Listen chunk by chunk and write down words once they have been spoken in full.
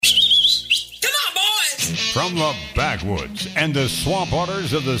From the backwoods and the swamp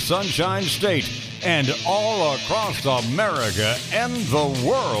waters of the Sunshine State and all across America and the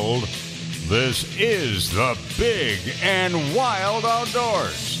world, this is the Big and Wild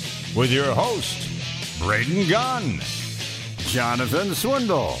Outdoors with your host, Braden Gunn, Jonathan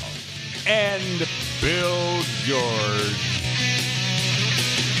Swindle, and Bill George.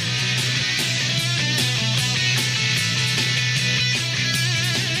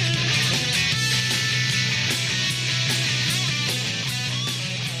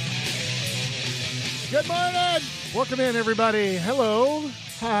 Good morning. Welcome in, everybody. Hello.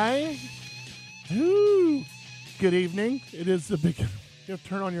 Hi. Ooh. Good evening. It is the big... You have to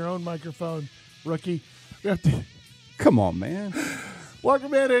turn on your own microphone, rookie. You have to... Come on, man.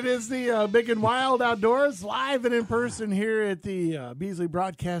 Welcome in. It is the Big and Wild Outdoors, live and in person here at the Beasley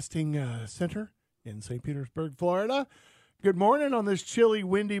Broadcasting Center in St. Petersburg, Florida. Good morning on this chilly,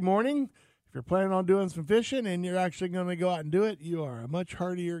 windy morning. If you're planning on doing some fishing and you're actually going to go out and do it, you are a much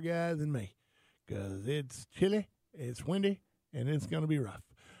hardier guy than me. Because it's chilly, it's windy, and it's going to be rough.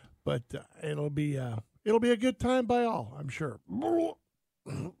 But it'll be a good time by all, I'm sure.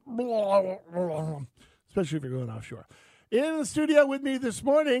 Especially if you're going offshore. In the studio with me this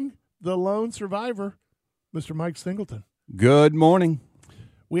morning, the lone survivor, Mr. Mike Singleton. Good morning.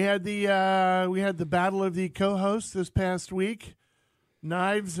 We had the battle of the co-hosts this past week.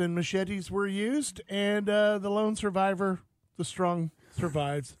 Knives and machetes were used, and the lone survivor, the strong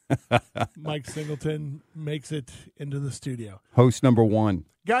survives. Mike Singleton makes it into the studio. Host number one.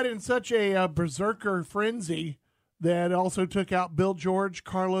 Got in such a berserker frenzy that also took out Bill George,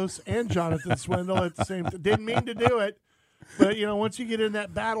 Carlos, and Jonathan Swindle at the same time. Didn't mean to do it, but once you get in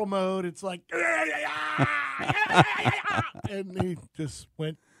that battle mode, it's like, and he just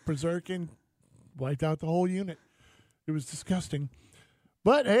went berserk and wiped out the whole unit. It was disgusting.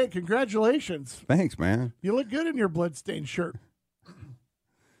 But hey, congratulations. Thanks, man. You look good in your bloodstained shirt.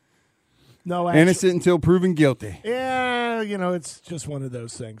 No, actually, innocent until proven guilty. Yeah, it's just one of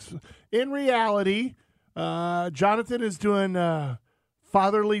those things. In reality, Jonathan is doing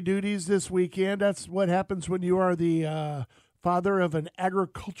fatherly duties this weekend. That's what happens when you are the father of an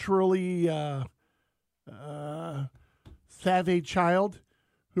agriculturally savvy child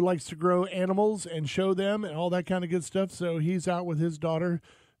who likes to grow animals and show them and all that kind of good stuff. So he's out with his daughter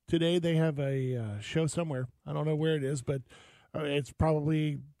today. They have a show somewhere. I don't know where it is, but it's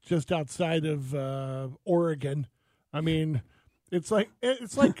probably just outside of Oregon. I mean, it's like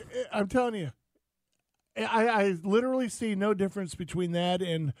I'm telling you, I literally see no difference between that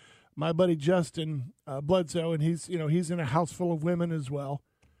and my buddy Justin Bledsoe, and he's in a house full of women as well.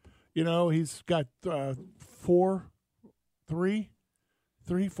 He's got four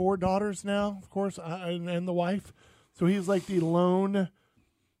daughters now, of course, and the wife. So he's like the lone,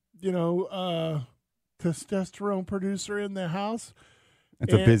 testosterone producer in the house.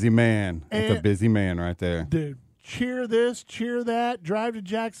 It's a busy man. It's a busy man right there. Dude, cheer this, cheer that, drive to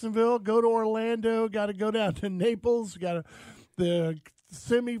Jacksonville, go to Orlando, got to go down to Naples, got the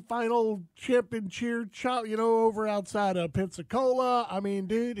semifinal chip and cheer, over outside of Pensacola. I mean,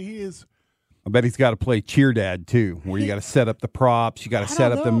 dude, he is. I bet he's got to play cheer dad too, where you got to set up the props, you got to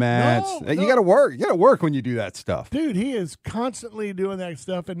set up the mats. No. You got to work. You got to work when you do that stuff. Dude, he is constantly doing that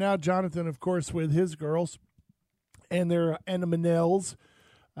stuff. And now Jonathan, of course, with his girls and their Manels,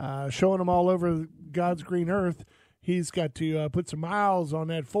 showing them all over God's green earth. He's got to put some miles on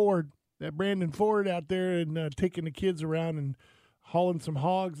that Brandon Ford out there, and taking the kids around and hauling some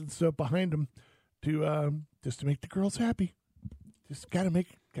hogs and stuff behind them to just to make the girls happy. Just got to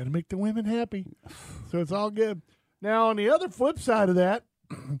make the women happy. So it's all good. Now, on the other flip side of that,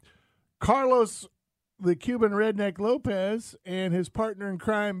 Carlos, the Cuban redneck Lopez, and his partner in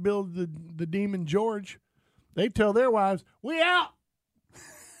crime, Bill the Demon George, they tell their wives, "We out.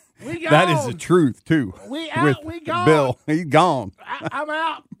 We gone. That is the truth, too. We out. We gone. Bill, he's gone. I'm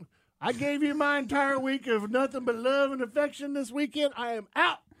out. I gave you my entire week of nothing but love and affection this weekend. I am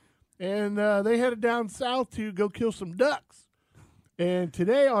out." And they headed down south to go kill some ducks. And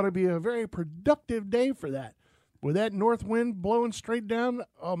today ought to be a very productive day for that. With that north wind blowing straight down,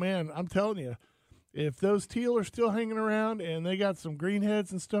 oh, man, I'm telling you, if those teal are still hanging around and they got some greenheads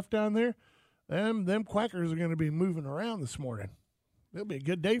and stuff down there, them quackers are going to be moving around this morning. It'll be a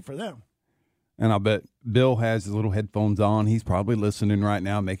good day for them. And I'll bet Bill has his little headphones on. He's probably listening right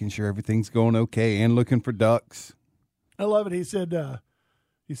now, making sure everything's going okay and looking for ducks. I love it. He said,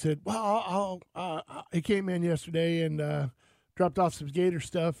 well, he came in yesterday and dropped off some gator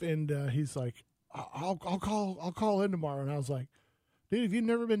stuff, and he's like, I'll call in tomorrow. And I was like, dude, have you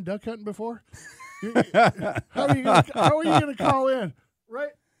never been duck hunting before? How are you going to call in?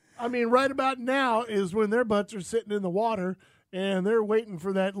 Right? I mean, right about now is when their butts are sitting in the water and they're waiting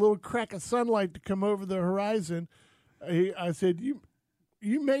for that little crack of sunlight to come over the horizon. I said, you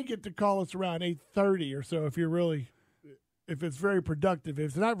may get to call us around 8:30 or so if it's very productive. If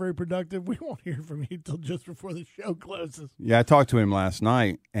it's not very productive, we won't hear from you till just before the show closes. Yeah, I talked to him last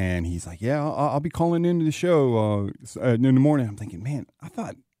night, and he's like, yeah, I'll be calling into the show in the morning. I'm thinking, man, I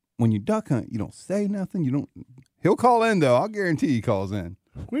thought when you duck hunt, you don't say nothing. He'll call in, though. I'll guarantee he calls in.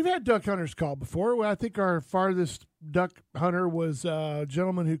 We've had duck hunters call before. Well, I think our farthest duck hunter was a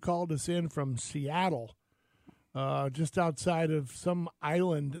gentleman who called us in from Seattle, just outside of some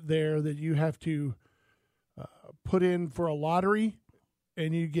island there that you have to put in for a lottery,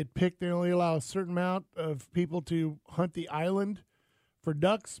 and you get picked. They only allow a certain amount of people to hunt the island for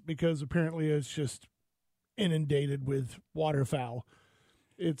ducks because apparently it's just inundated with waterfowl.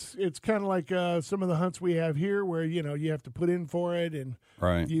 It's kind of like some of the hunts we have here where, you have to put in for it, and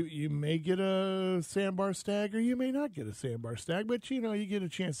right. you may get a sandbar stag or you may not get a sandbar stag, but, you get a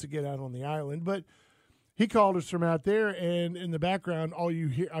chance to get out on the island. But he called us from out there, and in the background, all you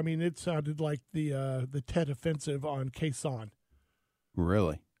hear, it sounded like the Tet Offensive on Quezon.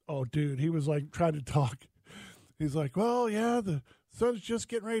 Really? Oh, dude, he was like trying to talk. He's like, well, yeah, the sun's just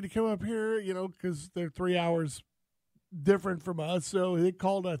getting ready to come up here, because they're 3 hours different from us. So they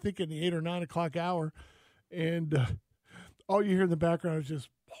called, I think, in the 8 or 9 o'clock hour, and all you hear in the background is just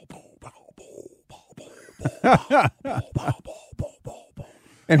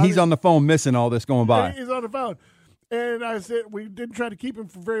and he's on the phone missing all this going by. He's on the phone. And I said, we didn't try to keep him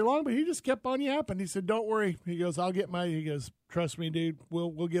for very long, but he just kept on yapping. He said, don't worry. He goes, he goes, trust me, dude,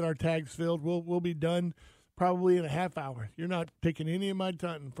 we'll get our tags filled. We'll be done probably in a half hour. You're not taking any of my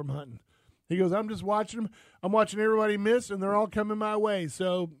time from hunting. He goes, I'm just watching them. I'm watching everybody miss, and they're all coming my way.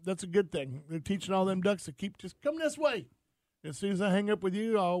 So that's a good thing. They're teaching all them ducks to keep just come this way. As soon as I hang up with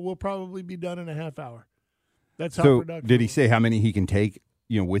you, we'll probably be done in a half hour. That's how productive. Did he say how many he can take,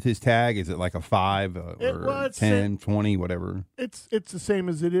 with his tag? Is it like a 5 or 10, 20, whatever? It's the same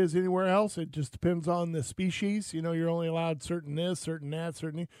as it is anywhere else. It just depends on the species. You're only allowed certain this, certain that,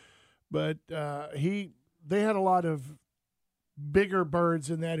 certain. But they had a lot of bigger birds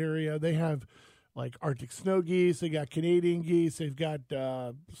in that area. They have like Arctic snow geese. They got Canadian geese. They've got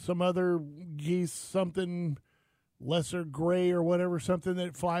some other geese, something lesser gray or whatever, something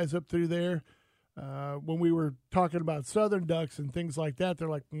that flies up through there. When we were talking about southern ducks and things like that, they're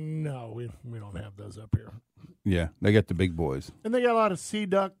like, no, we don't have those up here. Yeah, they got the big boys. And they got a lot of sea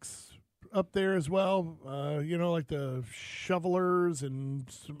ducks up there as well, like the shovelers and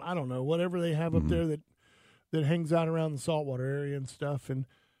some, I don't know, whatever they have up there that hangs out around the saltwater area and stuff.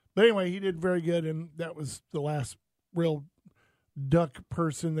 But anyway, he did very good, and that was the last real duck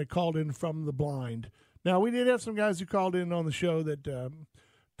person that called in from the blind. Now, we did have some guys who called in on the show that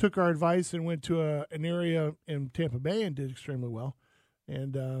took our advice and went to an area in Tampa Bay and did extremely well,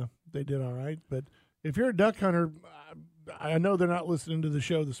 and they did all right. But if you're a duck hunter, I know they're not listening to the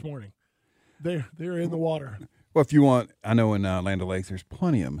show this morning. They're in the water. Well, if you want, I know in Land O'Lakes there's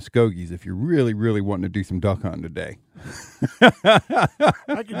plenty of Muskogees if you're really, really wanting to do some duck hunting today.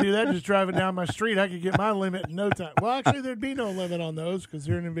 I could do that just driving down my street. I could get my limit in no time. Well, actually, there'd be no limit on those because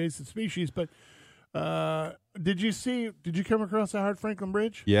they're an invasive species. But did you come across the Howard Franklin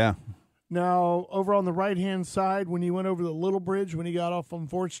Bridge? Yeah. Now, over on the right-hand side, when you went over the little bridge, when you got off on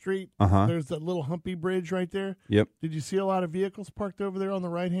 4th Street, there's that little humpy bridge right there. Yep. Did you see a lot of vehicles parked over there on the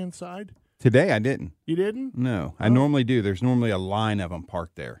right-hand side? Today I didn't. You didn't? No. I normally do. There's normally a line of them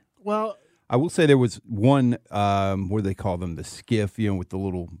parked there. Well, I will say there was one, what do they call them, the skiff, with the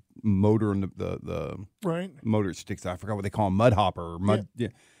little motor and the right motor sticks. I forgot what they call them, mud hopper or mud. Yeah.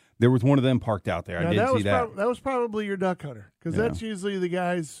 There was one of them parked out there. I did see that. That was probably your duck hunter because that's usually the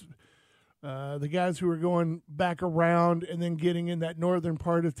guys who are going back around and then getting in that northern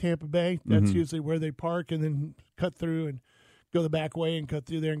part of Tampa Bay. That's usually where they park and then cut through and go the back way and cut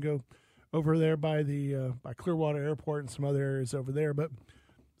through there and go over there by the by Clearwater Airport and some other areas over there. But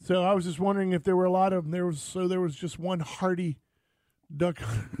so I was just wondering if there were a lot of them. There was just one hardy duck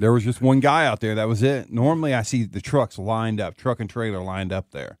hunter. There was just one guy out there. That was it. Normally I see the trucks lined up, truck and trailer lined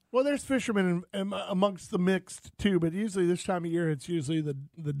up there. Well, there's fishermen amongst the mixed too, but usually this time of year it's usually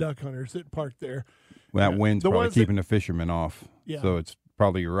the duck hunters that park there. Well, that wind's probably keeping the fishermen off. Yeah. So it's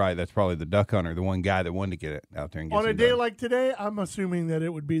probably, you're right. That's probably the duck hunter, the one guy that wanted to get it out there and get on a day like today, I'm assuming that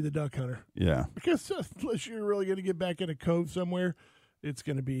it would be the duck hunter. Yeah. Because unless you're really going to get back in a cove somewhere, it's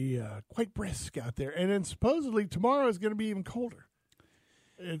going to be quite brisk out there. And then supposedly tomorrow is going to be even colder.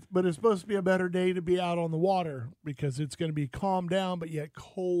 But it's supposed to be a better day to be out on the water because it's going to be calmed down but yet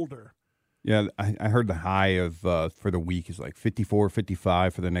colder. Yeah, I heard the high of for the week is like 54,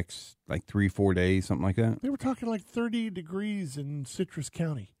 55 for the next like 3-4 days, something like that. They were talking like 30 degrees in Citrus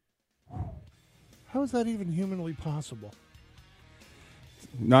County. How is that even humanly possible?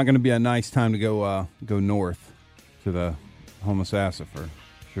 Not going to be a nice time to go north to the Homosassa for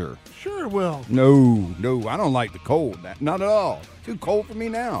sure. Sure it will. No, I don't like the cold. Not at all. Too cold for me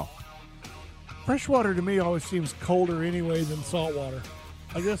now. Freshwater to me always seems colder anyway than saltwater.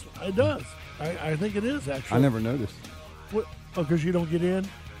 I guess it does. I think it is, actually. I never noticed. What? Oh, because you don't get in?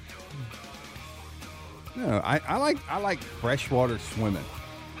 No, I like freshwater swimming.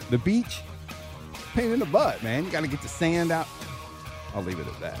 The beach, pain in the butt, man. You got to get the sand out. I'll leave it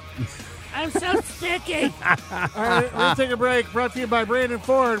at that. I'm so sticky. All right, we'll take a break. Brought to you by Brandon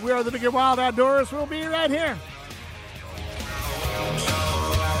Ford. We are the Big and Wild Outdoors. We'll be right here.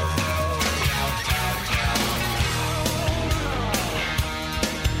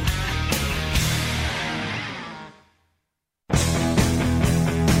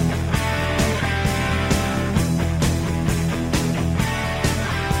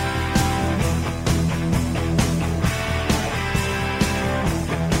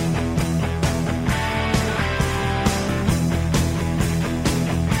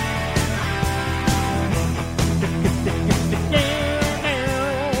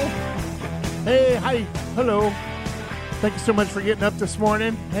 Hello. Thank you so much for getting up this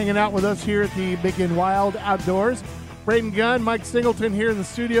morning, hanging out with us here at the Big and Wild Outdoors. Braden Gunn, Mike Singleton here in the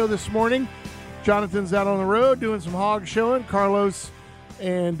studio this morning. Jonathan's out on the road doing some hog showing. Carlos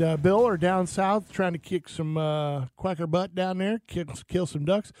and Bill are down south trying to kick some quacker butt down there, kill some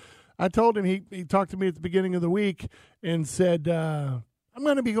ducks. I told him, he talked to me at the beginning of the week and said, I'm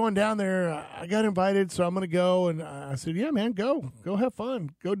going to be going down there. I got invited, so I'm going to go. And I said, yeah, man, go. Go have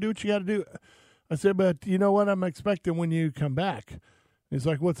fun. Go do what you got to do. I said, but you know what I'm expecting when you come back? He's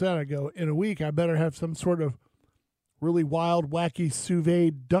like, what's that? I go, in a week, I better have some sort of really wild, wacky sous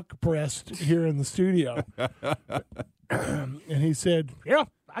vide duck breast here in the studio. And he said, yeah,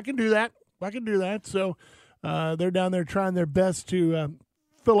 I can do that. So they're down there trying their best to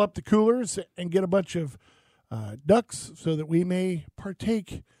fill up the coolers and get a bunch of ducks so that we may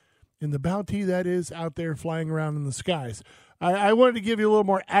partake in the bounty that is out there flying around in the skies. I wanted to give you a little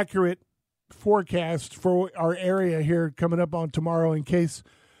more accurate forecast for our area here coming up on tomorrow in case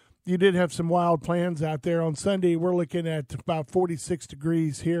you did have some wild plans out there. On Sunday, we're looking at about 46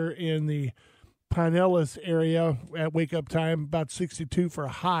 degrees here in the Pinellas area at wake-up time, about 62 for a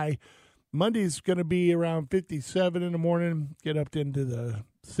high. Monday's going to be around 57 in the morning, get up into the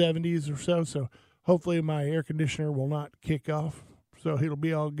 70s or so. So hopefully my air conditioner will not kick off, so it'll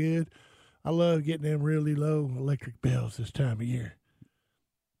be all good. I love getting them really low electric bills this time of year.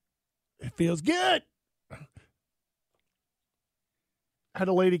 It feels good. Had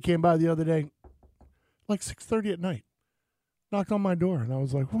a lady came by the other day, like 6:30 at night, knocked on my door, and I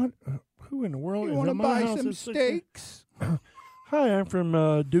was like, "What? Who in the world? You want to buy some steaks?" Hi, I'm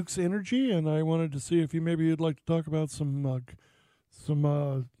from Duke's Energy, and I wanted to see if you'd like to talk about some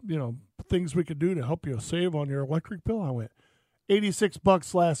things we could do to help you save on your electric bill. I went,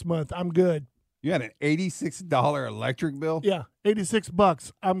 $86 last month. I'm good. You had an $86 electric bill? Yeah,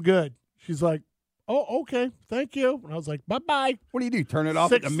 $86. I'm good. She's like, oh, okay, thank you. And I was like, bye-bye. What do? Turn it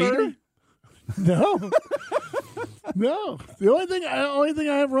off at the meter? No. No. The only thing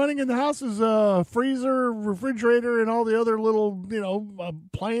I have running in the house is a freezer, refrigerator, and all the other little,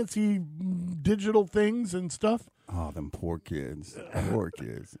 appliancey digital things and stuff. Oh, them poor kids. Poor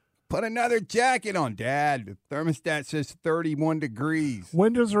kids. Put another jacket on, Dad. The thermostat says 31 degrees.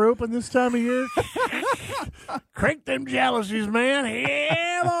 Windows are open this time of year. Crank them jealousies, man.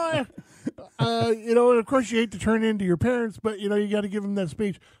 Yeah, boy. And of course you hate to turn into your parents, but, you got to give them that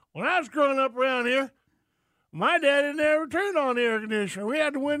speech. When I was growing up around here, my daddy never turned on the air conditioner. We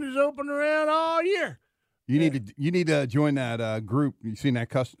had the windows open around all year. You need to join that group. You seen that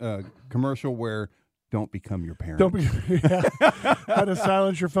commercial where don't become your parent. How to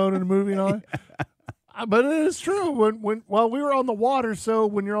silence your phone in a movie and all that. But it is true. When we were on the water, so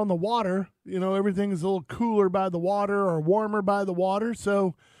when you're on the water, everything is a little cooler by the water or warmer by the water.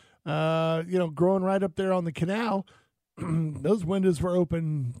 So, growing right up there on the canal, those windows were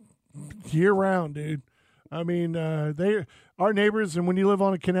open year round, dude. I mean, they are neighbors, and when you live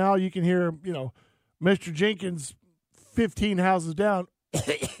on a canal, you can hear, Mr. Jenkins 15 houses down.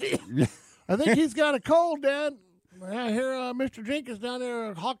 I think he's got a cold, Dad. I hear Mr. Jenkins down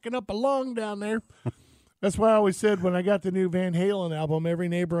there hawking up a lung down there. That's why I always said when I got the new Van Halen album, every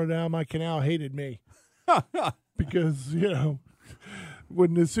neighbor down my canal hated me. Because,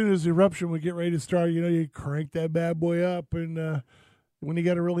 as soon as the eruption would get ready to start, you crank that bad boy up and when you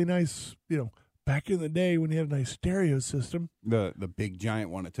got a really nice, back in the day when you had a nice stereo system, The big giant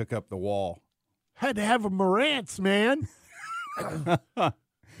one that took up the wall. had to have a Marantz, man.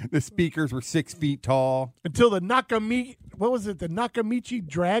 The speakers were 6 feet tall. Until the Nakamichi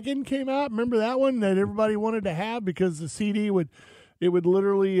Dragon came out. Remember that one that everybody wanted to have because the CD would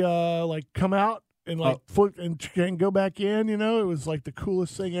literally like come out and like flip and go back in. It was like the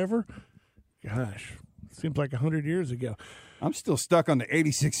coolest thing ever. Gosh, seems like 100 years ago. I'm still stuck on the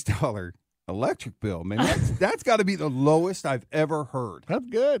 $86 electric bill, man. That's got to be the lowest I've ever heard. That's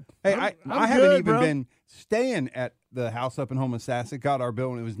good. Hey, I'm I haven't good, even bro. been staying at the house up in Homosassa. Got our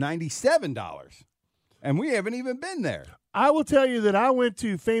bill and it was $97, and we haven't even been there. I will tell you that I went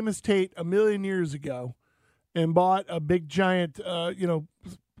to Famous Tate a million years ago and bought a big giant,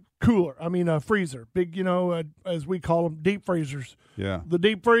 cooler. I mean, a freezer, big, as we call them, deep freezers. Yeah. The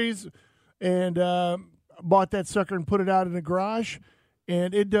deep freeze, and bought that sucker and put it out in the garage,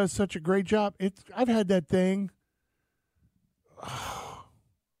 and it does such a great job. I've had that thing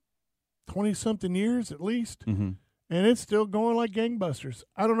 20-something years at least, Mm-hmm. and it's still going like gangbusters.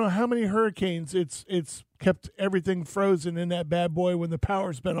 I don't know how many hurricanes it's kept everything frozen in that bad boy when the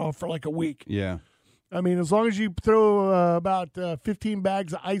power's been off for like a week. Yeah. I mean, as long as you throw about 15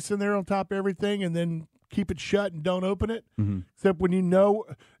 bags of ice in there on top of everything and then keep it shut and don't open it, except when you know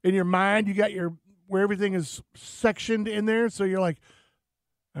in your mind you got where everything is sectioned in there, so you're like,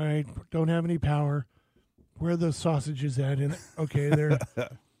 all right, don't have any power. Where are those sausages at in it? Okay, they're...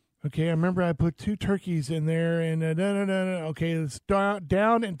 Okay, I remember I put 2 turkeys in there, and okay, it's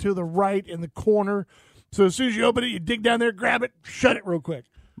down and to the right in the corner. So as soon as you open it, you dig down there, grab it, shut it real quick.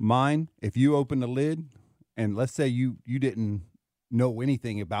 Mine, if you open the lid, and let's say you didn't know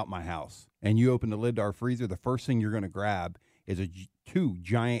anything about my house, and you open the lid to our freezer, the first thing you're going to grab is 2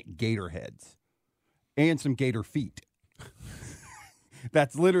 giant gator heads and some gator feet.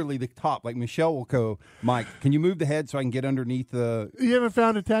 That's literally the top. Like Michelle will go, Mike, can you move the head so I can get underneath the... You haven't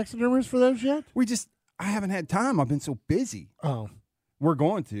found a taxidermist for those yet? I haven't had time. I've been so busy. Oh. We're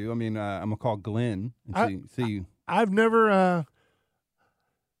going to. I mean, I'm going to call Glenn and see. I've never...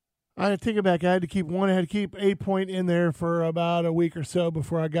 I take it back. I had to keep 8 Point in there for about a week or so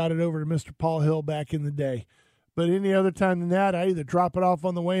before I got it over to Mr. Paul Hill back in the day. But any other time than that, I either drop it off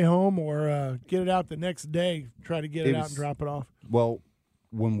on the way home or get it out the next day, try to get it out and drop it off. Well,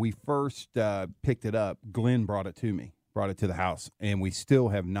 when we first picked it up, Glenn brought it to the house, and we still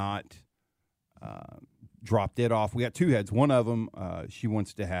have not dropped it off. We got 2 heads. One of them she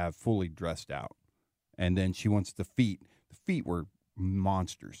wants to have fully dressed out, and then she wants the feet. The feet were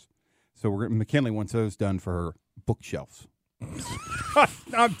monsters. So McKinley wants those done for her bookshelves.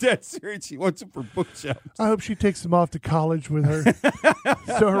 I'm dead serious. She wants them for bookshelves. I hope she takes them off to college with her.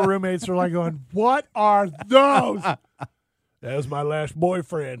 So her roommates are like going, "What are those?" That was my last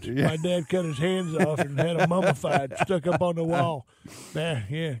boyfriend. Yeah. My dad cut his hands off and had them mummified, stuck up on the wall.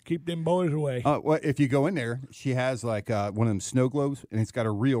 Yeah, keep them boys away. Well, if you go in there, she has like one of them snow globes, and it's got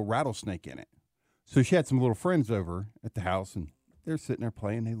a real rattlesnake in it. So she had some little friends over at the house, and they're sitting there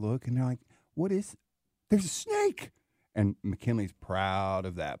playing. They look, and they're like, "What is? There's a snake!" And McKinley's proud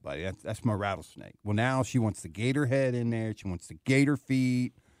of that, buddy. That's my rattlesnake. Well, now she wants the gator head in there. She wants the gator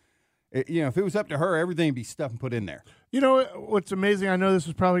feet. If it was up to her, everything would be stuff and put in there. You know what's amazing? I know this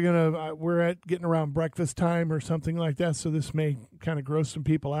is probably we're getting around breakfast time or something like that, so this may kind of gross some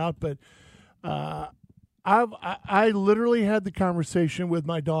people out. But I literally had the conversation with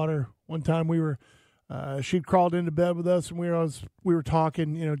my daughter one time. She'd crawled into bed with us, and we were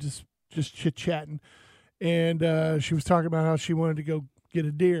talking, just chit chatting, and she was talking about how she wanted to go get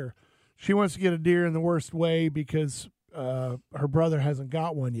a deer. She wants to get a deer in the worst way because her brother hasn't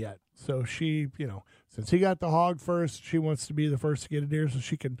got one yet. So she, since he got the hog first, she wants to be the first to get a deer so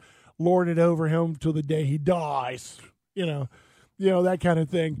she can lord it over him till the day he dies, that kind of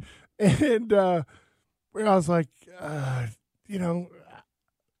thing. And I was like, I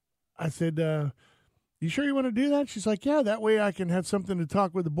said, you sure you want to do that? She's like, yeah, that way I can have something to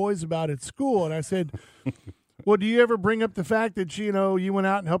talk with the boys about at school. And I said, well, do you ever bring up the fact that, you went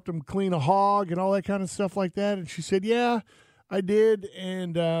out and helped them clean a hog and all that kind of stuff like that? And she said, yeah, I did.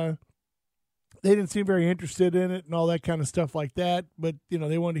 And they didn't seem very interested in it and all that kind of stuff like that. But,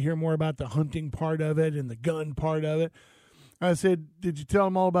 they wanted to hear more about the hunting part of it and the gun part of it. I said, did you tell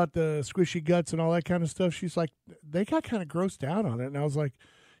them all about the squishy guts and all that kind of stuff? She's like, they got kind of grossed out on it. And I was like,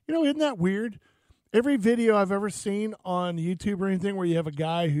 isn't that weird? Every video I've ever seen on YouTube or anything where you have a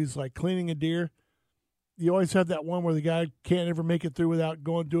guy who's like cleaning a deer, you always have that one where the guy can't ever make it through without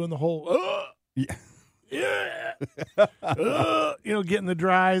doing the whole, getting the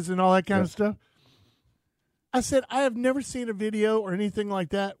dries and all that kind of stuff. I said, I have never seen a video or anything like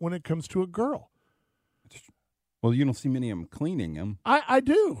that when it comes to a girl. Well, you don't see many of them cleaning them. I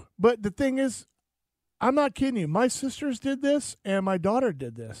do. But the thing is, I'm not kidding you. My sisters did this and my daughter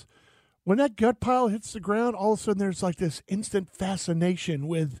did this. When that gut pile hits the ground, all of a sudden there's like this instant fascination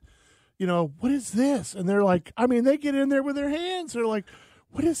with, what is this? And they're like, they get in there with their hands. They're like,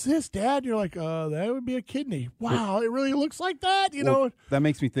 what is this, Dad? And you're like, that would be a kidney. Wow, it really looks like that, Well, that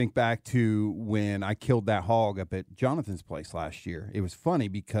makes me think back to when I killed that hog up at Jonathan's place last year. It was funny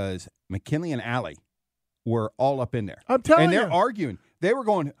because McKinley and Allie were all up in there. I'm telling you. And they're arguing. They were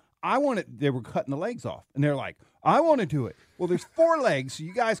going, they were cutting the legs off. And they're like, I want to do it. Well, there's 4 legs, so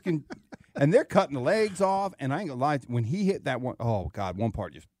you guys can. And they're cutting the legs off. And I ain't going to lie, when he hit that one, oh, God, one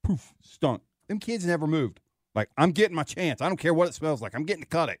part just poof, stunk. Them kids never moved. Like, I'm getting my chance. I don't care what it smells like. I'm getting to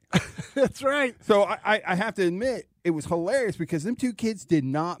cut it. That's right. So I have to admit, it was hilarious because them 2 kids did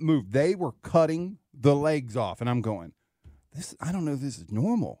not move. They were cutting the legs off. And I'm going, I don't know if this is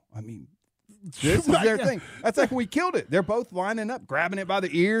normal. This is their thing. That's like when we killed it. They're both lining up, grabbing it by the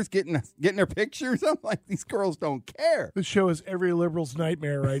ears, getting their pictures. I'm like, these girls don't care. This show is every liberal's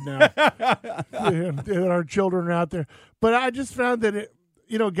nightmare right now. Our children are out there. But I just found that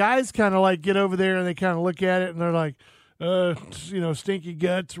guys kind of like get over there and they kind of look at it and they're like, stinky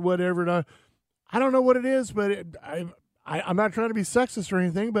guts or whatever. And I don't know what it is, but I'm not trying to be sexist or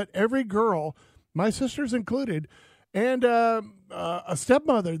anything, but every girl, my sisters included, and a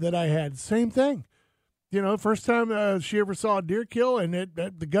stepmother that I had, same thing. First time she ever saw a deer kill and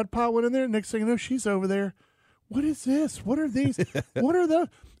the gut pile went in there. Next thing you know, she's over there. What is this? What are these? What are those?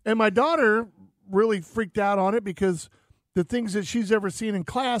 And my daughter really freaked out on it because the things that she's ever seen in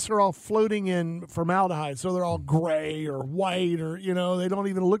class are all floating in formaldehyde. So they're all gray or white or, they don't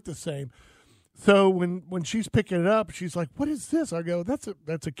even look the same. So when she's picking it up, she's like, what is this? I go, that's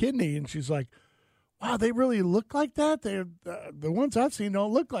a kidney. And she's like, wow, they really look like that? They're the ones I've seen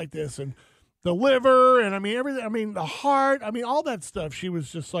don't look like this. And the liver and everything, the heart, all that stuff. She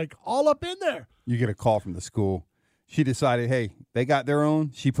was just like all up in there. You get a call from the school. She decided, hey, they got their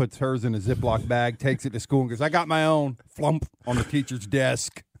own. She puts hers in a Ziploc bag, takes it to school, and goes, I got my own. Flump on the teacher's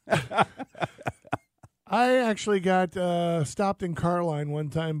desk. I actually got stopped in Carline one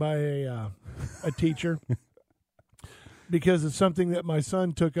time by a teacher because of something that my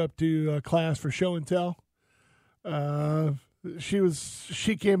son took up to class for show and tell.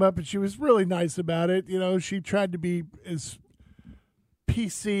 She came up and she was really nice about it. She tried to be as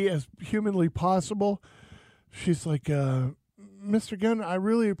PC as humanly possible. She's like, Mr. Gunn, I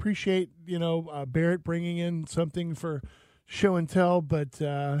really appreciate, Barrett bringing in something for show and tell, but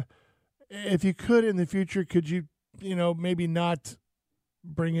if you could in the future, could you, maybe not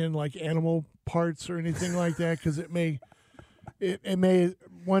bring in like animal parts or anything like that? Because it may,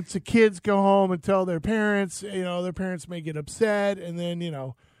 once the kids go home and tell their parents, their parents may get upset, and then,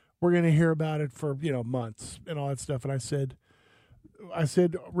 we're going to hear about it for, months and all that stuff. And I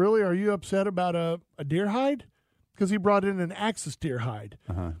said, really, are you upset about a deer hide? Because he brought in an Axis deer hide.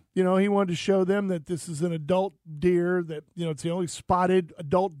 Uh-huh. He wanted to show them that this is an adult deer, that, it's the only spotted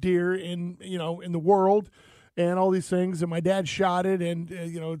adult deer in the world and all these things. And my dad shot it and,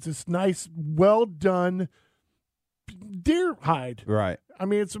 it's this nice, well done deer hide. Right.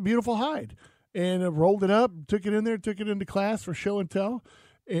 It's a beautiful hide. And I rolled it up, took it in there, took it into class for show and tell.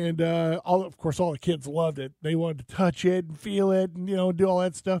 And of course, all the kids loved it. They wanted to touch it and feel it and, do all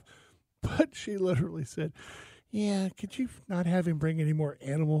that stuff. But she literally said, yeah, could you not have him bring any more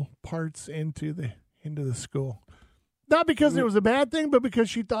animal parts into the school? Not because it was a bad thing, but because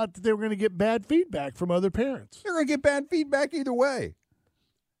she thought that they were going to get bad feedback from other parents. They're going to get bad feedback either way.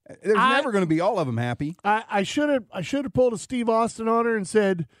 There's never going to be all of them happy. I should have pulled a Steve Austin on her and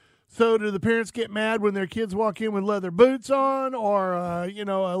said, so do the parents get mad when their kids walk in with leather boots on or,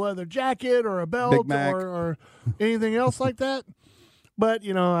 a leather jacket or a belt or anything else like that? But,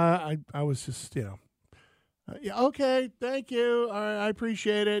 I was just, yeah, okay, thank you. I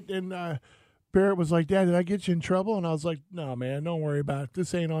appreciate it. And Barrett was like, Dad, did I get you in trouble? And I was like, no, man, don't worry about it.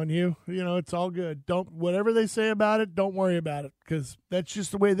 This ain't on you. It's all good. Whatever they say about it, don't worry about it because that's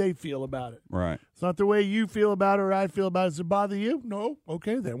just the way they feel about it. Right. It's not the way you feel about it or I feel about it. Does it bother you? No?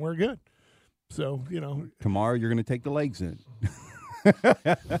 Okay, then we're good. So, Tomorrow you're going to take the legs in.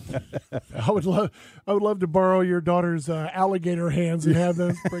 I would love to borrow your daughter's alligator hands and have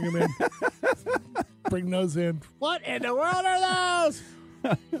them bring them in. Bring those in. What in the world are those?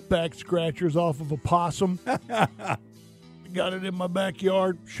 Back scratchers off of a possum. Got it in my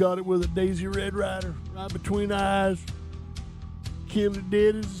backyard. Shot it with a Daisy Red Ryder right between the eyes. Killed it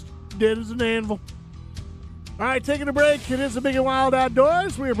dead as an anvil. All right, taking a break. It is the Big and Wild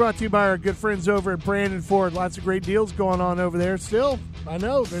Outdoors. We are brought to you by our good friends over at Brandon Ford. Lots of great deals going on over there still. I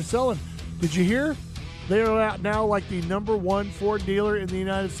know, they're selling. Did you hear? They're out now like the #1 Ford dealer in the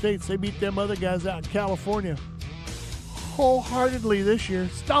United States. They beat them other guys out in California wholeheartedly this year.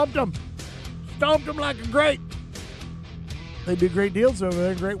 Stomped them like a great. They do great deals over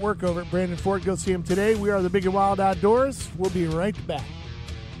there. Great work over at Brandon Ford. Go see them today. We are the Big and Wild Outdoors. We'll be right back.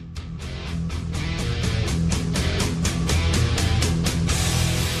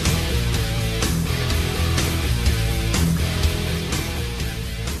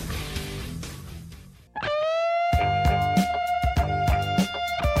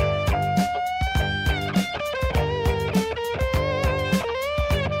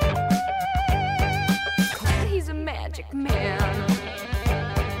 He's a magic man.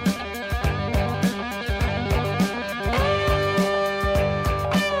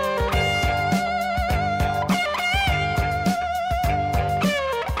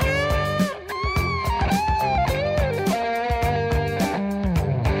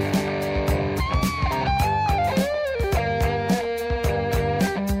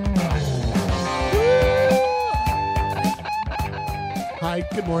 Hi,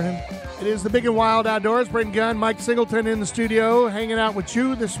 good morning. It is the Big and Wild Outdoors. Brendan Gunn, Mike Singleton in the studio, hanging out with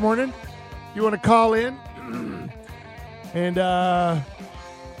you this morning. You want to call in and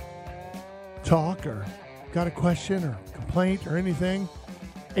talk or got a question or complaint or anything?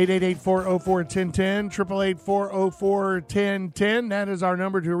 888-404-1010, 888-404-1010. That is our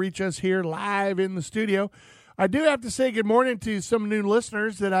number to reach us here live in the studio. I do have to say good morning to some new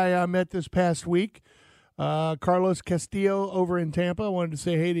listeners that I met this past week. Carlos Castillo over in Tampa. I wanted to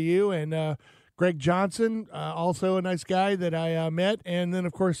say hey to you. And Greg Johnson, also a nice guy that I met. And then,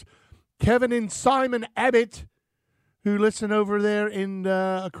 of course, Kevin and Simon Abbott, who listen over there in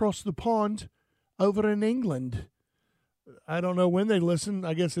across the pond over in England. I don't know when they listen.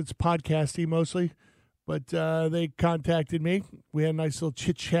 I guess it's podcasty mostly. But they contacted me. We had a nice little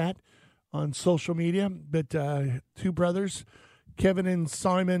chit-chat on social media. But two brothers, Kevin and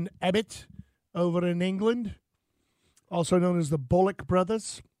Simon Abbott, over in England, also known as the Bullock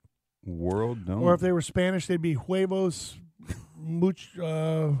brothers. World known. Or if they were Spanish, they'd be Huevos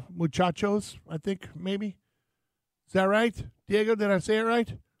Muchachos, I think, maybe. Is that right? Diego, did I say it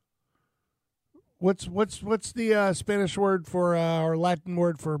right? What's the Spanish word for, or Latin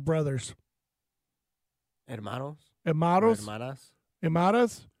word for brothers? Hermanos. Hermanos? Hermanas.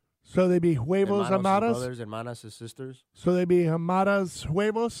 Hermanas? So they'd be Huevos Hermanos is Amadas? brothers, hermanas is sisters. So they'd be Amadas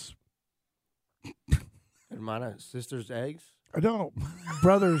Huevos? Hermanas, sisters, eggs. No,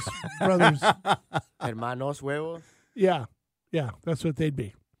 brothers. Hermanos, huevos. Yeah, that's what they'd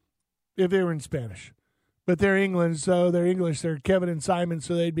be if they were in Spanish. But they're England, so they're English. They're Kevin and Simon,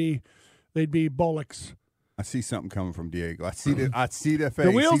 so they'd be Bullocks. I see something coming from Diego. I see the face.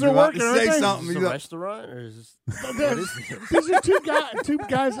 The wheels He's are about working, to aren't say they? something. Is He's this a like, restaurant or is this? These are two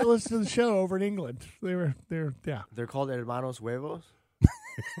guys that listen to the show over in England. They're They're called hermanos huevos.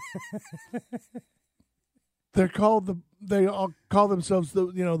 they all call themselves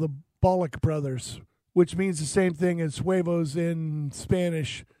the Bullock brothers, which means the same thing as huevos in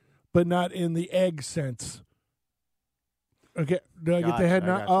Spanish, but not in the egg sense. Okay, do I get the head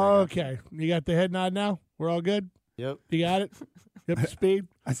nod? Oh, okay. You got the head nod now? We're all good? Yep. You got it? Up to speed?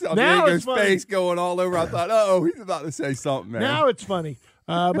 I saw Now Diego's it's funny. face going all over. I thought, oh, he's about to say something, man. Now it's funny.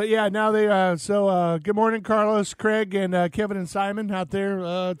 But yeah, now they good morning, Carlos, Craig, and Kevin and Simon out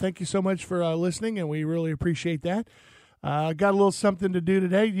there. Thank you so much for listening, and we really appreciate that. Got a little something to do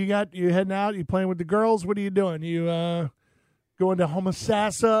today. You heading out? You playing with the girls? What are you doing? You going to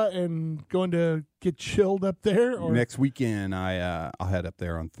Homosassa and going to get chilled up there? Or? Next weekend, I'll head up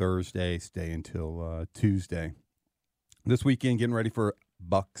there on Thursday, stay until Tuesday. This weekend, getting ready for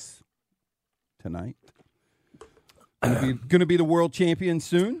Bucks tonight. Going to be the world champion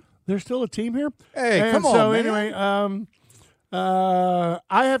soon. There's still a team here? Hey, And come on, so man. anyway,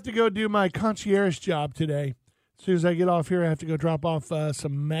 I have to go do my concierge job today. As soon as I get off here, I have to go drop off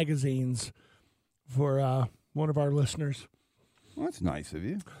some magazines for one of our listeners. Well, that's nice of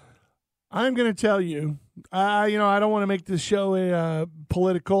you. I'm going to tell you, I don't want to make this show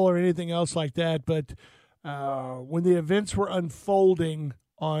political or anything else like that, but when the events were unfolding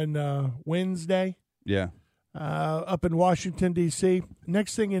on Wednesday, Yeah. up in Washington, D.C.,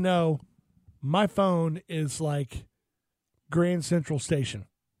 next thing you know, my phone is like Grand Central Station.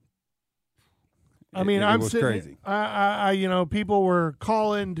 I mean, I'm was sitting. crazy. People were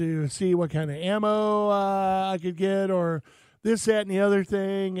calling to see what kind of ammo I could get, or this, that, and the other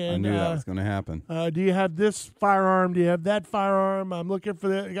thing. And I knew that was going to happen. do you have this firearm? Do you have that firearm? I'm looking for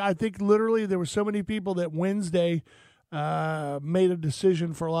that. I think literally there were so many people that Wednesday made a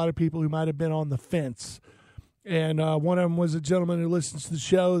decision for a lot of people who might have been on the fence. And one of them was a gentleman who listens to the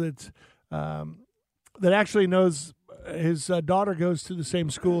show that actually knows his daughter goes to the same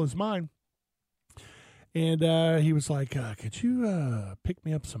school as mine. And he was like, could you pick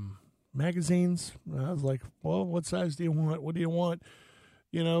me up some magazines? And I was like, well, what size do you want? What do you want?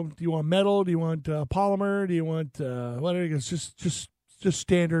 You know, do you want metal? Do you want polymer? Do you want whatever? He goes, just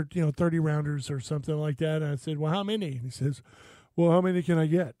standard, 30 rounders or something like that. And I said, well, how many? And he says, well, how many can I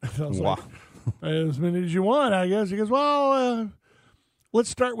get? I was like, as many as you want, I guess. He goes, well, let's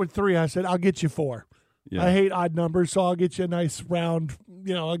start with 3. I said, I'll get you 4. Yeah. I hate odd numbers, so I'll get you a nice round,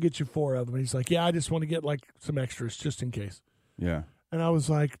 I'll get you 4 of them. And he's like, yeah, I just want to get like some extras just in case. Yeah. And I was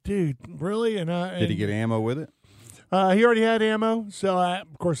like, dude, really? Did he get ammo with it? He already had ammo. So,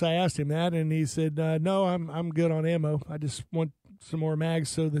 of course, I asked him that, and he said, no, I'm good on ammo. I just want some more mags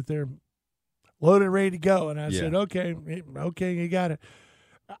so that they're loaded and ready to go. And I said, okay, you got it.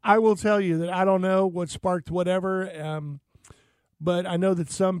 I will tell you that I don't know what sparked whatever, but I know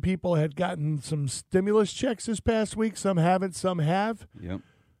that some people had gotten some stimulus checks this past week. Some haven't, some have. Yep.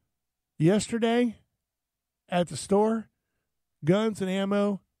 Yesterday at the store, guns and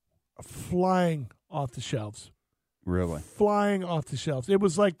ammo flying off the shelves. Really? Flying off the shelves. It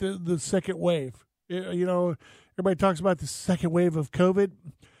was like the second wave. Everybody talks about the second wave of COVID.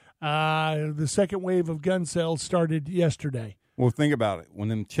 The second wave of gun sales started yesterday. Well, think about it. When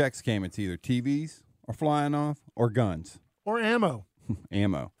them checks came, it's either TVs are flying off or guns. Or ammo.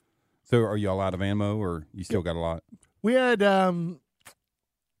 Ammo. So are you all out of ammo or you still got a lot? We had 10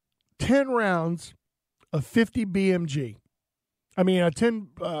 rounds of 50 BMG.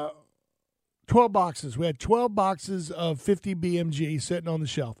 12 boxes. We had 12 boxes of 50 BMG sitting on the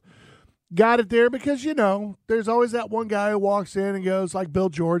shelf. Got it there because, there's always that one guy who walks in and goes, like Bill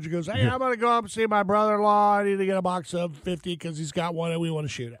George, who goes, hey, I'm going to go up and see my brother-in-law. I need to get a box of 50 because he's got one and we want to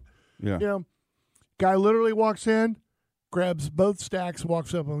shoot it. Yeah. Guy literally walks in, grabs both stacks,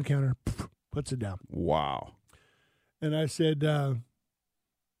 walks up on the counter, puts it down. Wow. And I said, is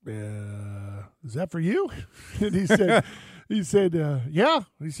that for you? And he said, yeah.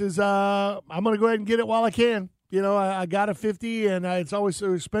 He says, I'm going to go ahead and get it while I can. I got a 50 and it's always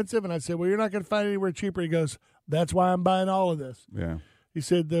so expensive. And I said, well, you're not going to find it anywhere cheaper. He goes, that's why I'm buying all of this. Yeah. He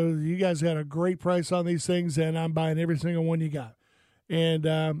said, though, you guys had a great price on these things and I'm buying every single one you got. And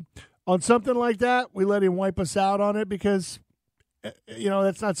on something like that, we let him wipe us out on it because,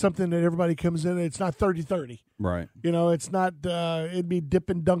 that's not something that everybody comes in. It's not 30-30. Right. It's not, it'd be dip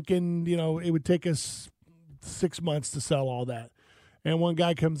and dunking. It would take us 6 months to sell all that. And one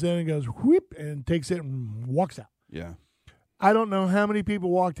guy comes in and goes, whoop, and takes it and walks out. Yeah. I don't know how many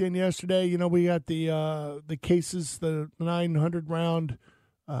people walked in yesterday. We got the cases, the 900-round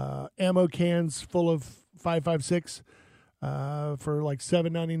ammo cans full of 5.56 for like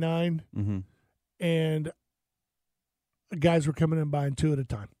 $7.99. Mm-hmm. And guys were coming in buying 2 at a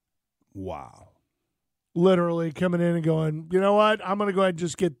time. Wow. Literally coming in and going, you know what? I'm going to go ahead and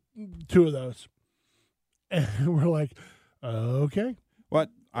just get 2 of those. And we're like, okay. What?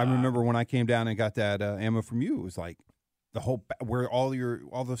 I remember when I came down and got that ammo from you, it was like the whole, where all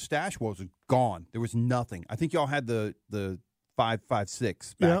the stash was gone. There was nothing. I think y'all had the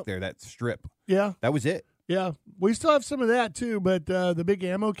 5.56 back there, that strip. Yeah. That was it. Yeah. We still have some of that too, but the big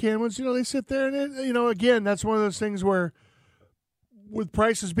ammo can ones, they sit there and, again, that's one of those things where with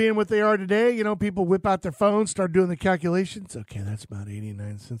prices being what they are today, people whip out their phones, start doing the calculations. Okay, that's about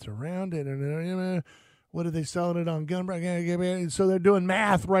 89 cents a round. What are they selling it on Gunbroker? So they're doing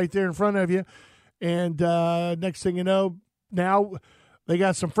math right there in front of you. And next thing you know, now they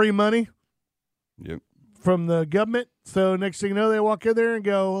got some free money from the government. So next thing you know, they walk in there and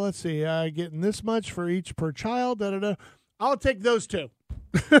go, well, let's see, getting this much for each per child. Da-da-da. I'll take those 2.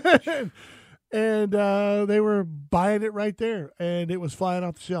 And they were buying it right there. And it was flying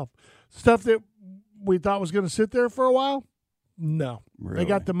off the shelf. Stuff that we thought was going to sit there for a while. No. Really? They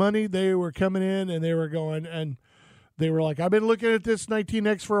got the money. They were coming in and they were going, and they were like, I've been looking at this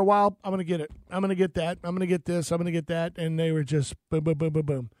 19X for a while. I'm going to get it. I'm going to get that. I'm going to get this. I'm going to get that. And they were just boom, boom, boom, boom,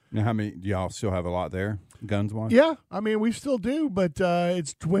 boom. Now, how many do y'all still have a lot there, guns-wise? Yeah. We still do, but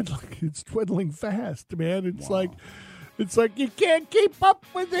it's dwindling. It's dwindling fast, man. It's like you can't keep up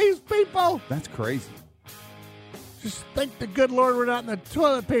with these people. That's crazy. Just thank the good Lord we're not in the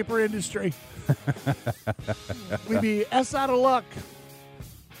toilet paper industry. We'd be out of luck.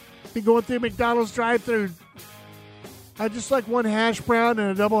 Be going through McDonald's drive-thru. I'd just like 1 hash brown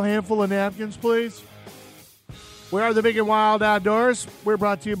and a double handful of napkins, please. We are the Big and Wild Outdoors. We're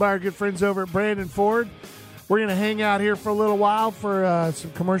brought to you by our good friends over at Brandon Ford. We're going to hang out here for a little while for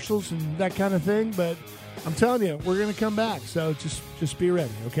some commercials and that kind of thing, but I'm telling you, we're going to come back, so just be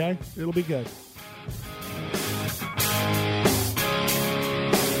ready, okay? It'll be good.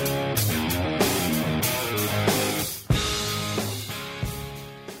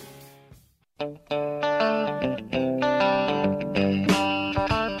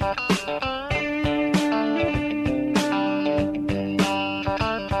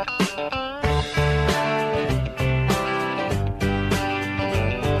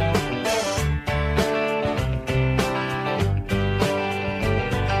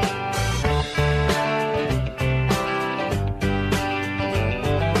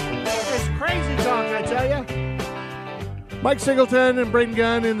 Mike Singleton and Braden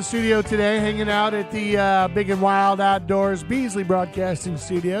Gunn in the studio today, hanging out at the Big and Wild Outdoors Beasley Broadcasting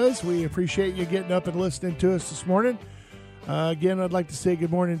Studios. We appreciate you getting up and listening to us this morning. Again, I'd like to say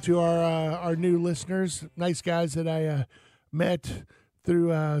good morning to our new listeners, nice guys that I met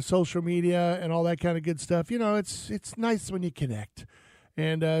through social media and all that kind of good stuff. You know, it's nice when you connect.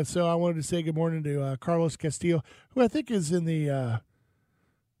 And so I wanted to say good morning to Carlos Castillo, who I think is in the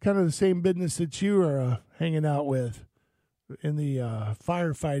kind of the same business that you are hanging out with, in the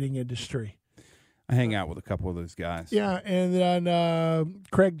firefighting industry. I hang out with a couple of those guys. Yeah, and then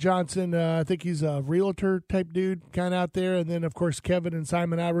Craig Johnson, I think he's a realtor type dude kind of out there. And then, of course, Kevin and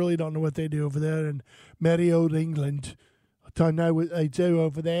Simon, I really don't know what they do over there in merry old England. I don't know what they do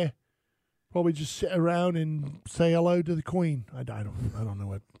over there. Probably just sit around and say hello to the Queen. I don't know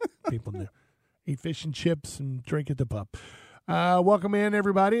what people do. Eat fish and chips and drink at the pub. Welcome in,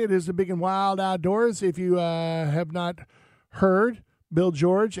 everybody. It is the Big and Wild Outdoors. If you have not heard, Bill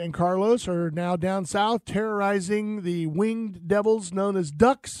George and Carlos are now down south terrorizing the winged devils known as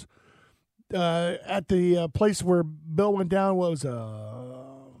ducks at the place where Bill went down, what was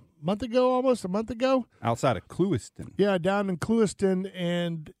almost a month ago? Outside of Clewiston. Yeah, down in Clewiston,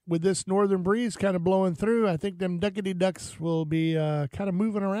 and with this northern breeze kind of blowing through, I think them duckity ducks will be kind of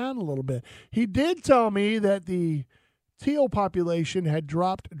moving around a little bit. He did tell me that the teal population had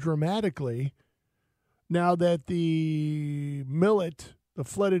dropped dramatically now that the millet, the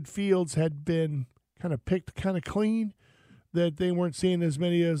flooded fields, had been kind of picked kind of clean, that they weren't seeing as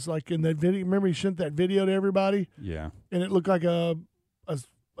many as like in that video. Remember he sent that video to everybody? Yeah. And it looked like a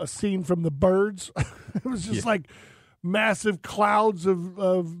scene from The Birds. It was just like massive clouds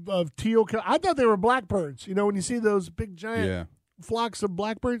of teal. I thought they were blackbirds. You know, when you see those big giant flocks of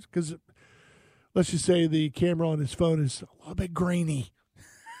blackbirds, because let's just say the camera on his phone is a little bit grainy.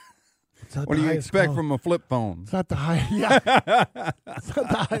 What do you expect from a flip phone? It's not the high, it's not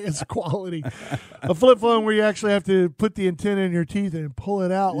the highest quality. A flip phone where you actually have to put the antenna in your teeth and pull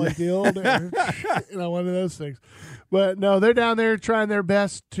it out like the old, one of those things. But no, they're down there trying their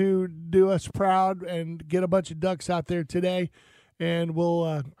best to do us proud and get a bunch of ducks out there today. And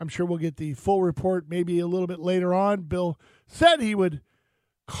I'm sure we'll get the full report maybe a little bit later on. Bill said he would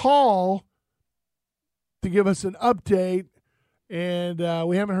call to give us an update. And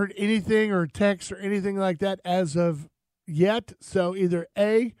we haven't heard anything or text or anything like that as of yet. So either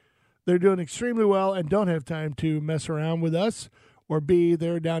A, they're doing extremely well and don't have time to mess around with us, or B,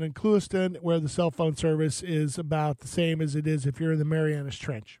 they're down in Clewiston where the cell phone service is about the same as it is if you're in the Marianas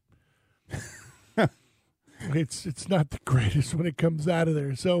Trench. It's not the greatest when it comes out of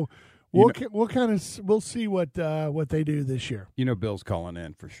there. So we'll see what they do this year. You know, Bill's calling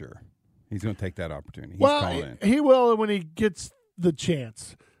in for sure. He's going to take that opportunity. He's calling in. He will when he gets the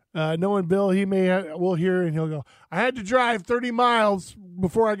chance. Knowing Bill, we'll hear and he'll go, I had to drive 30 miles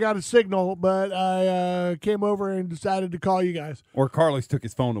before I got a signal, but I came over and decided to call you guys. Or Carlos took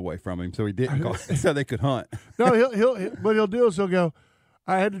his phone away from him, so he didn't call, so they could hunt. No, what he'll do is he'll go,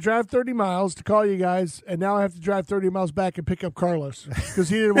 I had to drive 30 miles to call you guys, and now I have to drive 30 miles back and pick up Carlos because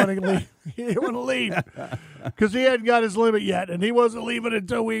he didn't want to leave. He didn't want to leave because he hadn't got his limit yet, and he wasn't leaving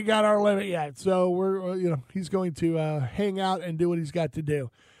until we got our limit yet. So he's going to hang out and do what he's got to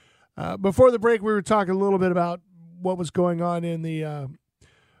do. Before the break, we were talking a little bit about what was going on in the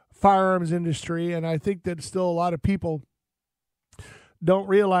firearms industry, and I think that still a lot of people don't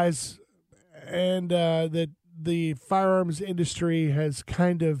realize, and that the firearms industry has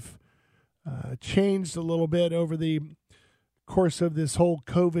kind of changed a little bit over the course of this whole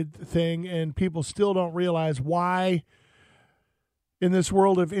COVID thing, and people still don't realize why in this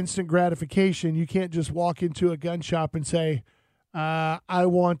world of instant gratification, you can't just walk into a gun shop and say, I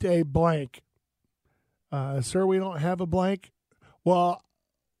want a blank. Sir, we don't have a blank. Well,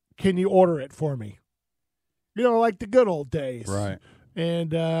 can you order it for me? Like the good old days. Right.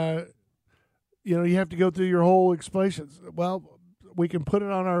 And you have to go through your whole explanations. Well, we can put it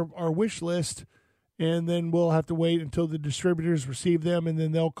on our wish list, and then we'll have to wait until the distributors receive them, and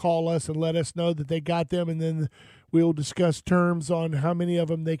then they'll call us and let us know that they got them, and then we'll discuss terms on how many of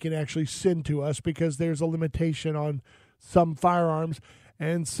them they can actually send to us, because there's a limitation on some firearms.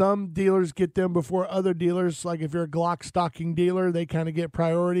 And some dealers get them before other dealers. Like if you're a Glock stocking dealer, they kind of get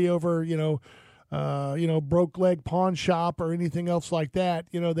priority over, broke leg pawn shop or anything else like that.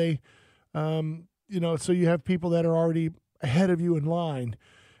 So you have people that are already ahead of you in line.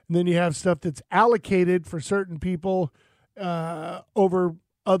 And then you have stuff that's allocated for certain people over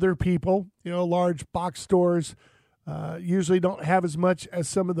other people. Large box stores usually don't have as much as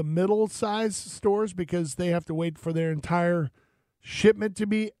some of the middle-sized stores, because they have to wait for their entire shipment to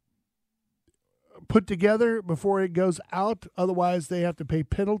be put together before it goes out. Otherwise, they have to pay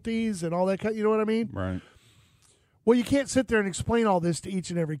penalties and all that kind. You know what I mean? Right. Well, you can't sit there and explain all this to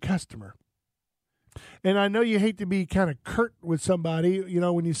each and every customer. And I know you hate to be kind of curt with somebody,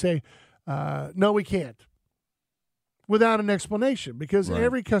 when you say, no, we can't, without an explanation, because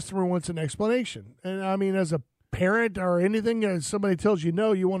every customer wants an explanation. And I mean, as a parent or anything, as somebody tells you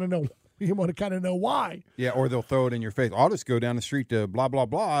no, you want to know. You want to kind of know why. Yeah, or they'll throw it in your face. I'll just go down the street to blah, blah,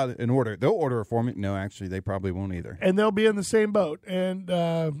 blah and order. They'll order it for me. No, actually, they probably won't either. And they'll be in the same boat. And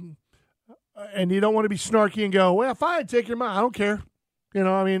you don't want to be snarky and go, well, fine, take your money. I don't care.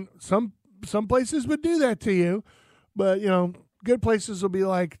 Some places would do that to you. But, good places will be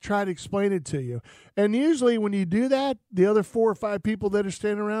like, try to explain it to you. And usually when you do that, the other 4 or 5 people that are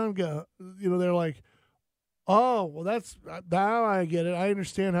standing around go, they're like, oh, well, now I get it. I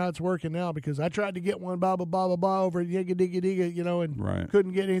understand how it's working now, because I tried to get one, blah, blah, blah, blah, blah, over Yigga Digga Digga, and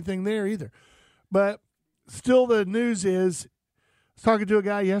couldn't get anything there either. But still, the news is, I was talking to a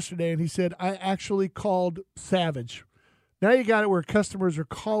guy yesterday, and he said, I actually called Savage. Now you got it where customers are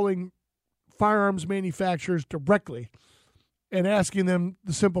calling firearms manufacturers directly and asking them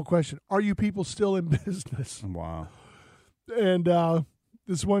the simple question, are you people still in business? Wow. And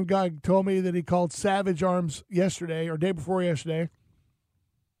this one guy told me that he called Savage Arms yesterday or day before yesterday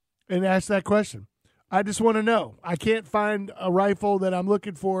and asked that question. I just want to know. I can't find a rifle that I'm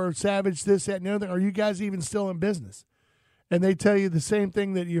looking for, Savage, this, that, and the other. Are you guys even still in business? And they tell you the same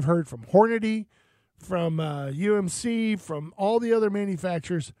thing that you've heard from Hornady, from UMC, from all the other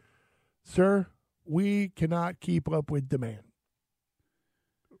manufacturers. Sir, we cannot keep up with demand.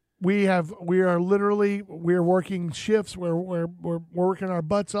 We are working shifts. We're working our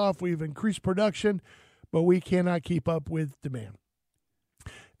butts off. We've increased production, but we cannot keep up with demand.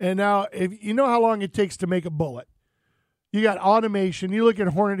 And now, if you know how long it takes to make a bullet, you got automation. You look at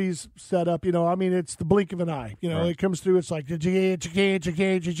Hornady's setup. It's the blink of an eye. It comes through. It's like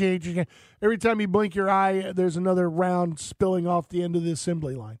every time you blink your eye, there's another round spilling off the end of the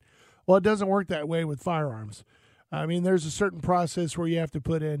assembly line. Well, it doesn't work that way with firearms. There's a certain process where you have to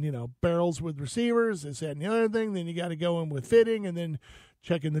put in, barrels with receivers, this, that, and the other thing. Then you got to go in with fitting and then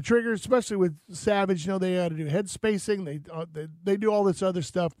checking the triggers. Especially with Savage, they got to do head spacing. They do all this other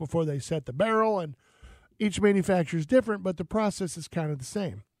stuff before they set the barrel. And each manufacturer is different, but the process is kind of the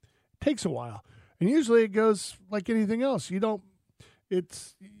same. It takes a while. And usually it goes like anything else. You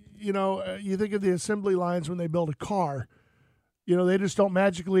think of the assembly lines when they build a car. They just don't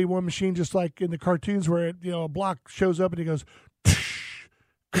magically, one machine, just like in the cartoons where a block shows up and it goes,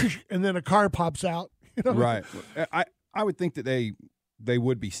 and then a car pops out. Right. I would think that they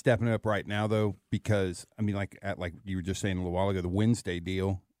would be stepping up right now, though, because like you were just saying a little while ago, the Wednesday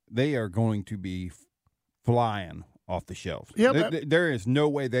deal, they are going to be flying off the shelves. Yeah, there is no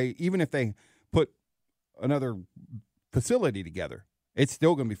way even if they put another facility together, it's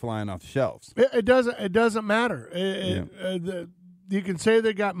still going to be flying off the shelves. It doesn't matter. You can say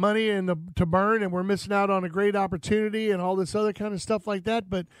they got money to burn and we're missing out on a great opportunity and all this other kind of stuff like that.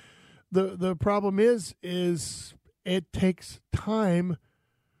 But the problem is it takes time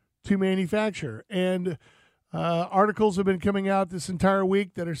to manufacture. And articles have been coming out this entire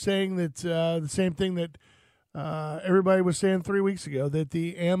week that are saying that the same thing that everybody was saying 3 weeks ago, that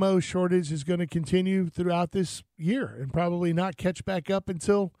the ammo shortage is going to continue throughout this year and probably not catch back up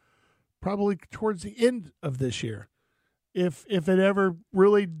until probably towards the end of this year, if it ever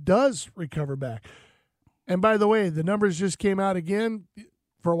really does recover back. And by the way, the numbers just came out again.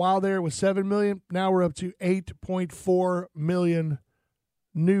 For a while there, it was 7 million. Now we're up to 8.4 million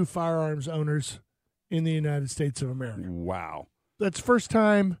new firearms owners in the United States of America. Wow. That's first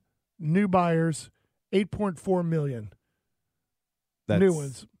time new buyers, 8.4 million new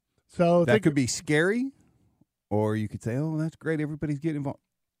ones. So that could be scary, or you could say, oh, that's great. Everybody's getting involved.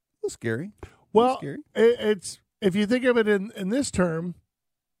 A little scary. Well, scary. It's if you think of it in this term,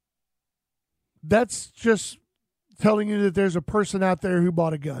 That's just telling you that there's a person out there who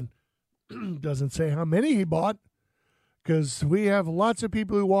bought a gun. Doesn't say how many he bought, because we have lots of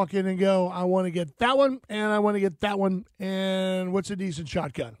people who walk in and go, I want to get that one, and I want to get that one, and what's a decent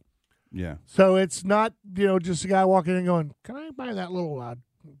shotgun? Yeah. So it's not, just a guy walking in going, can I buy that little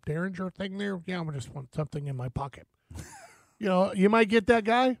Derringer thing there? Yeah, I just want something in my pocket. You might get that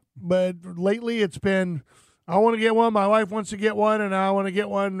guy, but lately it's been, I want to get one, my wife wants to get one, and I want to get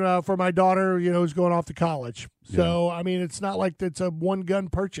one for my daughter, who's going off to college. So, I mean, it's not like it's a one-gun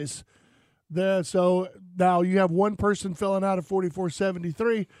purchase. So now you have one person filling out a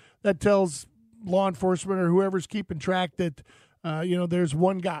 4473 that tells law enforcement or whoever's keeping track that, there's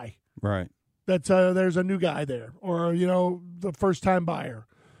one guy. Right. That's there's a new guy there, or the first time buyer.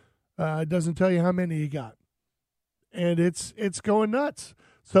 It doesn't tell you how many you got, and it's going nuts.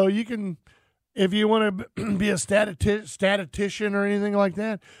 So you can, if you want to be a statistician or anything like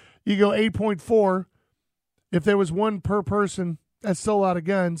that, you go 8.4. If there was one per person, that's still a lot of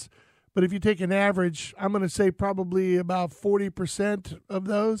guns. But if you take an average, I'm going to say probably about 40% of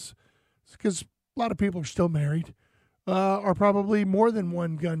those, because a lot of people are still married, are probably more than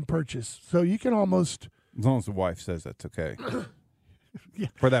one gun purchase. So you can almost... As long as the wife says that's okay. Yeah.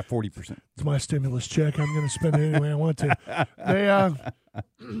 For that 40%. It's my stimulus check. I'm going to spend it any way I want to. They,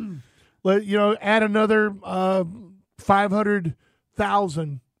 add another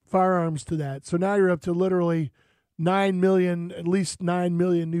 500,000 firearms to that. So now you're up to literally 9 million, at least 9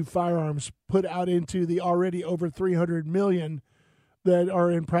 million new firearms put out into the already over 300 million that are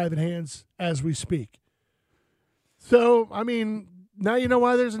in private hands as we speak. So, I mean, now you know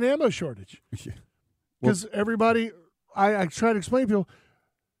why there's an ammo shortage. Because everybody, I try to explain to people,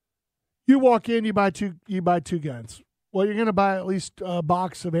 you walk in, you buy two guns. Well, you're going to buy at least a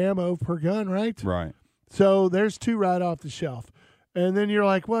box of ammo per gun, right? Right. So there's two right off the shelf. And then you're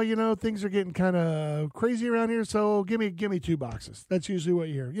like, well, things are getting kind of crazy around here, so give me 2 boxes. That's usually what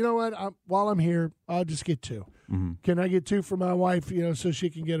you hear. You know what? While I'm here, I'll just get 2. Mm-hmm. Can I get 2 for my wife, so she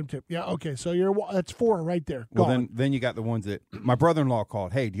can get them too? Yeah, okay. So that's 4 right there. Well, then you got the ones that my brother-in-law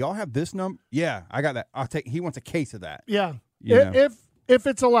called. Hey, do y'all have this number? Yeah, I got that. He wants a case of that. Yeah. If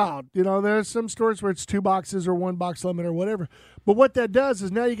it's allowed. There's some stores where it's 2 boxes or 1 box limit or whatever. But what that does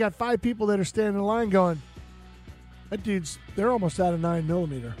is now you got 5 people that are standing in line going, they're almost out of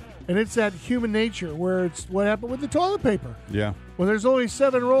 9mm. And it's that human nature where it's what happened with the toilet paper. Yeah. When there's only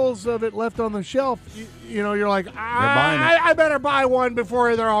 7 rolls of it left on the shelf, you're like, I better buy one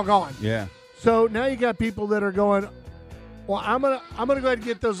before they're all gone. Yeah. So now you got people that are going, well, I'm gonna go ahead and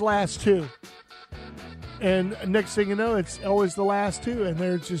get those last 2. And next thing you know, it's always the last 2, and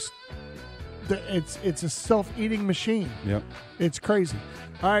they're just, it's a self-eating machine. Yep. It's crazy.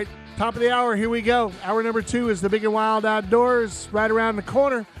 All right, top of the hour, here we go. Hour number 2 is the Big and Wild Outdoors, right around the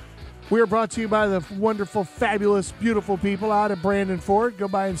corner. We are brought to you by the wonderful, fabulous, beautiful people out at Brandon Ford. Go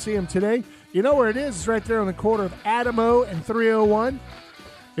by and see them today. You know where it is. It's right there on the corner of Adamo and 301.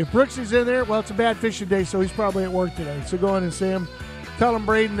 If Brooksy's in there, well, it's a bad fishing day, so he's probably at work today. So go in and see him. Tell them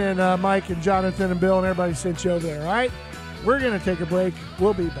Braden and Mike and Jonathan and Bill and everybody sent you over there, all right? We're going to take a break.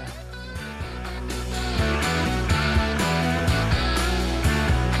 We'll be back.